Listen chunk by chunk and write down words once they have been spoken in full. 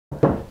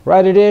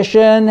Right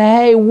edition.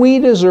 Hey, we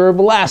deserve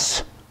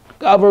less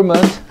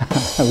government.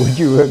 Would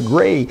you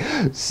agree?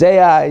 Say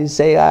aye,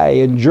 say aye.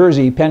 In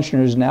Jersey,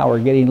 pensioners now are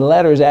getting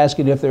letters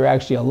asking if they're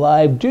actually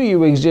alive. Do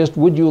you exist?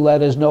 Would you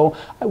let us know?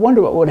 I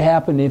wonder what would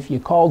happen if you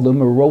called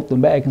them or wrote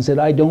them back and said,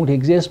 I don't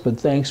exist, but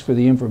thanks for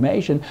the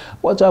information.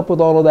 What's up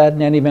with all of that?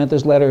 In any event,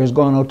 this letter has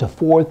gone out to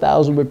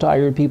 4,000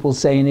 retired people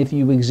saying, if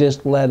you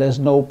exist, let us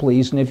know,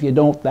 please. And if you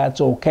don't,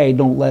 that's okay.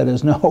 Don't let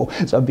us know.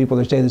 Some people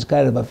are saying it's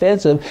kind of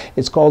offensive.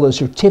 It's called a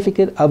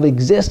certificate of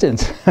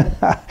existence.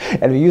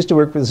 And we used to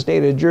work for the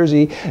state of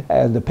Jersey,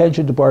 and the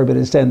pension department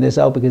has sent this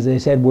out because they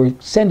said we're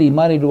sending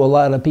money to a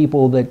lot of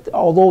people that,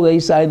 although they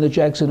sign the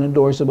checks and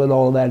endorse them and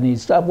all of that neat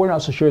stuff, we're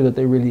not so sure that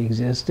they really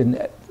exist.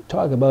 And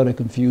talk about a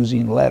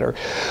confusing letter.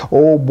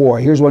 Oh boy,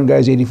 here's one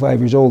guy's 85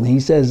 years old. And he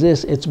says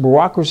this: it's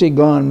bureaucracy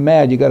gone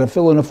mad. You got to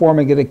fill in a form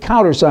and get a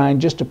countersign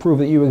just to prove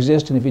that you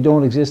exist. And if you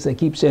don't exist, they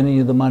keep sending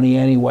you the money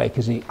anyway.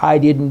 Because I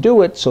didn't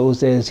do it, so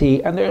says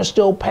he, and they're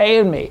still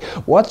paying me.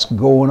 What's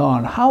going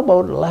on? How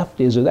about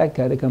leftism? That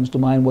kind of comes to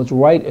mind. What's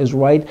right is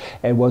right,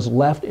 and what's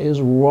left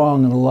is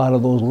wrong. And a lot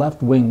of those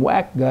left-wing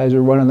whack guys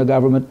are running the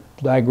government.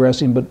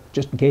 Digressing, but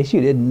just in case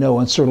you didn't know,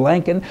 in Sri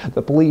Lankan,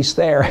 the police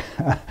there,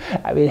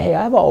 I mean, hey,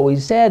 I've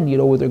always said, you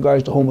know, with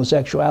regards to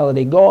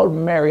homosexuality, go out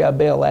and marry a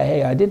Bela.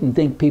 Hey, I didn't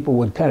think people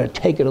would kind of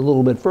take it a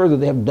little bit further.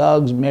 They have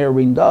dogs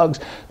marrying dogs.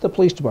 The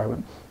police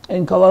department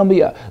in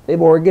Colombia,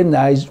 they've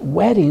organized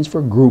weddings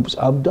for groups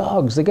of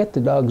dogs. They get the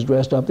dogs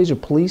dressed up. These are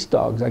police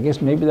dogs. I guess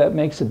maybe that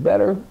makes it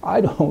better.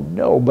 I don't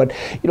know. But,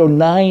 you know,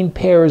 9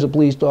 pairs of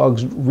police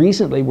dogs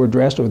recently were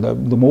dressed, or the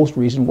most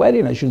recent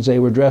wedding, I should say,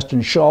 were dressed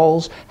in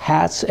shawls,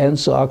 hats, and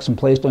socks and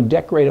placed on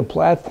decorated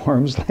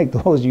platforms like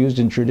those used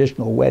in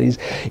traditional weddings.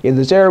 In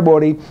the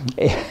ceremony,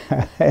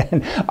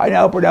 and I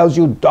now pronounce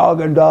you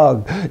dog and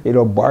dog. You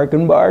know, bark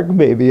and bark,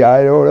 maybe.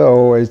 I don't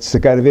know. It's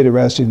kind of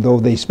interesting, though.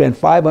 They spent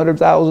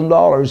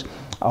 $500,000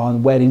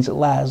 on weddings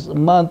last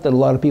month, and a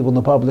lot of people in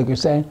the public are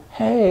saying,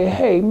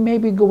 hey,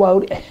 maybe go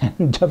out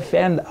and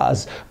defend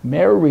us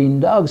marrying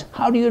dogs.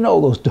 How do you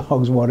know those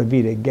dogs want to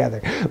be together?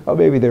 Well,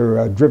 maybe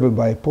they're driven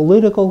by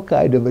political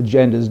kind of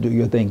agendas, do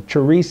you think?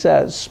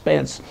 Theresa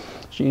Spence,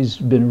 she's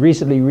been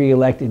recently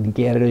re-elected in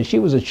Canada. She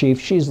was a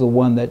chief. She's the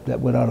one that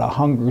went on a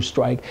hunger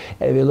strike.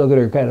 And if you look at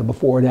her kind of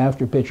before and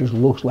after pictures,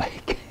 looks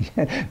like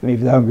maybe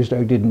the hunger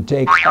strike didn't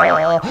take.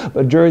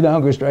 But during the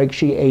hunger strike,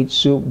 she ate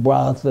soup,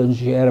 broth, and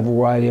she had a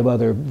variety of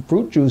other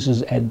fruit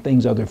juices and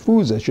things, other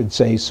foods, I should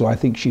say. So I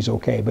think she's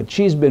okay. But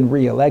she's been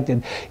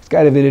re-elected. It's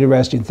kind of an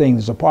interesting thing.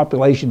 There's a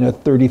population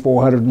of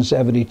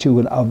 3,472,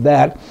 and of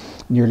that,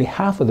 nearly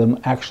half of them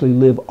actually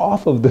live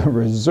off of the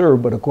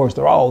reserve, but of course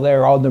they're all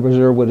there on the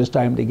reserve when it's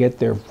time to get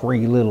their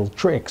free little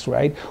tricks,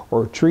 right?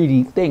 Or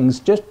treaty things.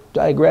 Just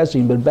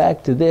digressing, but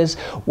back to this.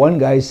 One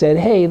guy said,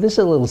 hey, this is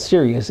a little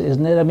serious,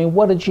 isn't it? I mean,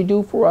 what did she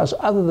do for us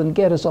other than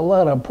get us a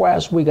lot of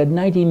press? We got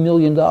 $90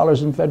 million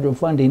in federal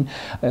funding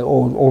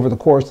over the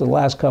course of the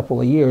last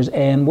couple of years,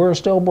 and we're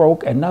still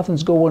broke and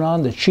nothing's going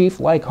on. The chief,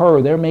 like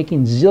her, they're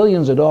making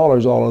zillions of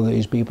dollars, all of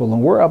these people,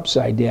 and we're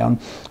upside down.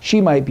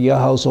 She might be a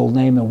household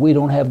name, and we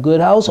don't have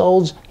good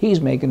households. He's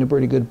making a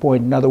pretty good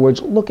point. In other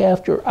words, look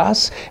after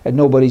us, and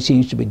nobody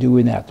seems to be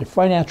doing that. The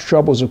financial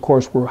troubles, of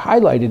course, were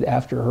highlighted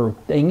after her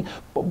thing,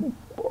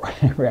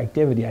 her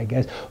activity, I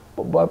guess.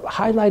 But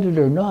highlighted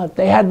or not,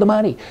 they had the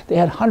money. They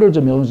had hundreds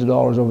of millions of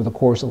dollars over the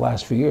course of the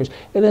last few years,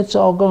 and it's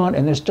all gone,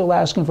 and they're still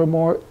asking for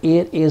more.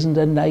 It isn't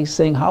a nice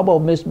thing. How about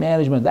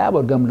mismanagement? That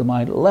would come to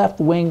mind.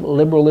 Left-wing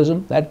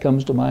liberalism, that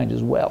comes to mind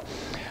as well.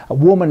 A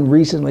woman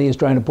recently is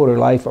trying to put her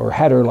life, or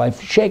had her life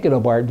shaken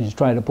apart, and is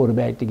trying to put it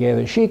back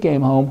together. She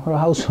came home, her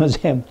house was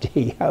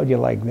empty. How'd you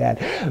like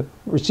that?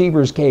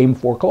 Receivers came,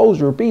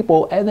 foreclosure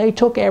people, and they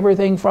took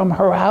everything from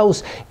her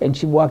house. And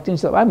she walked in and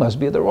said, I must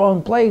be at the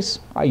wrong place.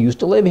 I used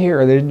to live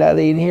here. There's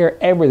nothing here.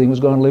 Everything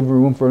was gone. Living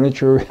room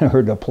furniture,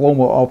 her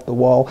diploma off the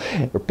wall,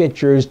 her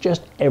pictures,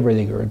 just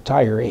everything, her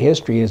entire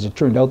history. As it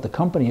turned out, the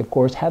company, of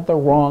course, had the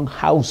wrong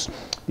house.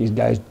 These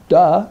guys,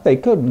 they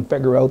couldn't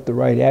figure out the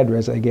right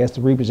address, I guess.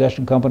 The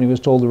repossession company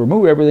was told to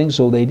remove everything,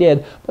 so they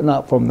did, but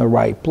not from the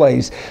right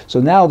place. So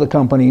now the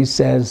company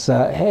says,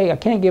 hey, I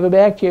can't give it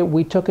back to you.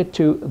 We took it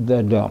to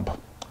the dump.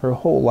 Her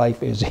whole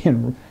life is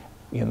in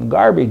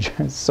garbage,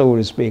 so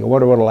to speak. I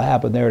wonder what will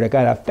happen there to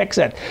kind of fix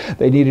it.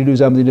 They need to do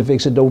something to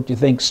fix it, don't you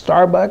think?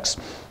 Starbucks,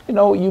 you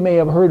know, you may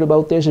have heard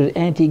about this. There's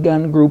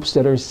anti-gun groups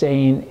that are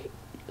saying,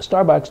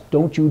 Starbucks,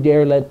 don't you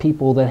dare let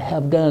people that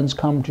have guns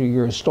come to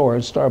your store.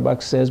 And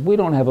Starbucks says, we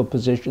don't have a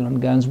position on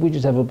guns, we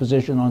just have a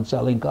position on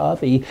selling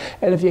coffee.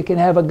 And if you can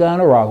have a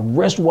gun or a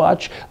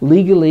wristwatch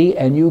legally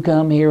and you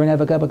come here and have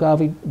a cup of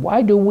coffee,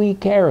 why do we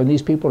care? And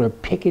these people are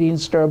picketing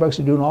Starbucks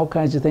and doing all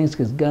kinds of things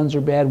because guns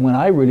are bad, when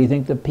I really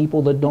think the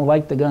people that don't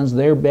like the guns,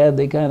 they're bad.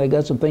 They kind of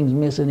got some things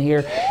missing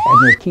here,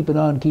 and they're keeping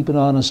on. And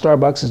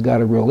Starbucks has got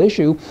a real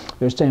issue.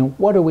 They're saying,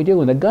 what are we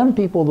doing? The gun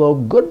people, though,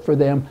 good for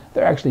them,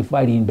 they're actually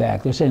fighting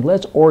back. They're saying,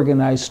 let's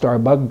organized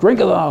Starbucks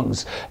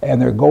drink-alongs.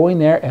 And they're going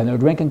there and they're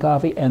drinking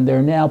coffee and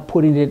they're now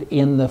putting it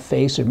in the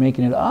face or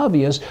making it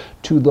obvious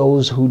to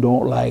those who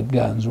don't like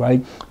guns,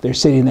 right? They're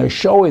sitting there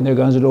showing their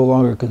guns are no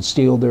longer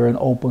concealed. They're in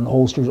open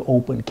holsters,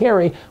 open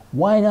carry.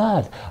 Why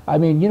not? I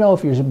mean, you know,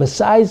 if you're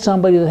beside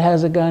somebody that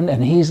has a gun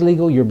and he's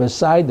legal, you're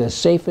beside the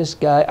safest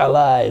guy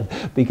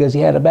alive because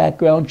he had a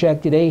background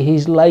check today.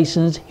 He's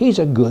licensed. He's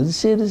a good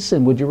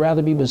citizen. Would you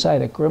rather be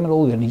beside a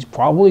criminal and he's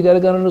probably got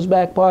a gun in his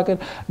back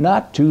pocket?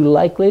 Not too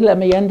likely. Let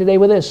me end today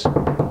with this.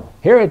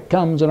 Here it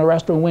comes in a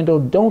restaurant window.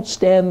 Don't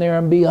stand there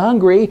and be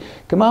hungry.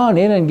 Come on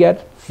in and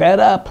get fed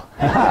up.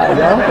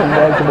 Welcome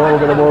back. Tomorrow we're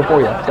going to more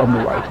for you from the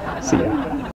right. See ya.